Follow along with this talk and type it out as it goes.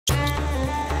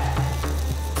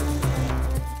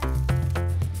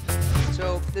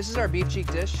This is our beef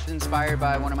cheek dish, inspired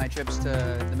by one of my trips to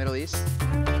the Middle East.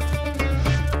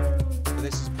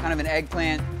 This is kind of an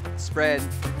eggplant spread.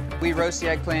 We roast the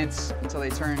eggplants until they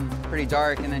turn pretty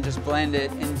dark and then just blend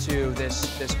it into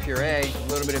this puree. A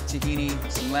little bit of tahini,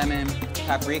 some lemon,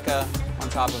 paprika on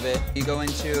top of it. You go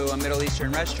into a Middle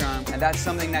Eastern restaurant and that's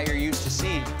something that you're used to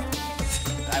seeing.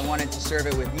 I wanted to serve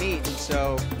it with meat, and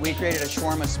so we created a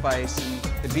shawarma spice, and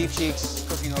the beef cheeks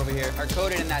cooking over here are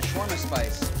coated in that shawarma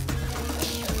spice.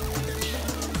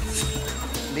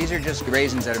 These are just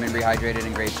raisins that have been rehydrated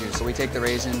in grape juice. So we take the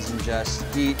raisins and just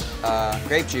heat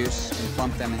grape juice and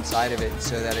plump them inside of it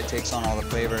so that it takes on all the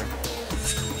flavor.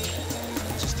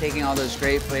 Just taking all those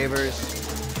great flavors,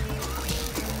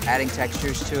 adding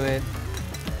textures to it.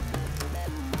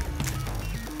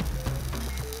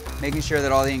 Making sure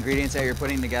that all the ingredients that you're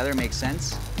putting together make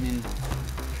sense. I mean,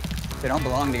 if they don't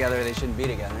belong together, they shouldn't be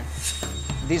together.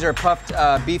 These are puffed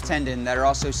beef tendon that are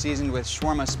also seasoned with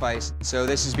shawarma spice. So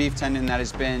this is beef tendon that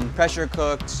has been pressure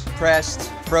cooked,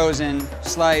 pressed, frozen,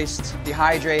 sliced,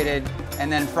 dehydrated, and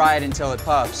then fried until it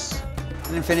puffs.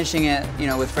 And then finishing it,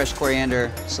 with fresh coriander,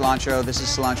 cilantro. This is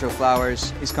cilantro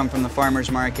flowers. These come from the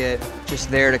farmer's market, just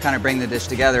there to kind of bring the dish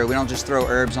together. We don't just throw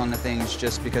herbs on the things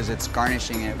just because it's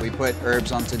garnishing it. We put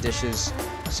herbs onto dishes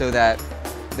so that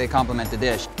they complement the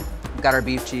dish. We've got our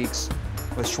beef cheeks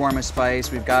with shawarma spice.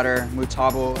 We've got our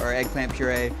mutabal, or eggplant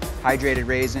puree, hydrated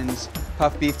raisins,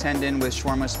 puffed beef tendon with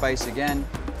shawarma spice again,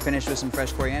 finished with some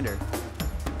fresh coriander.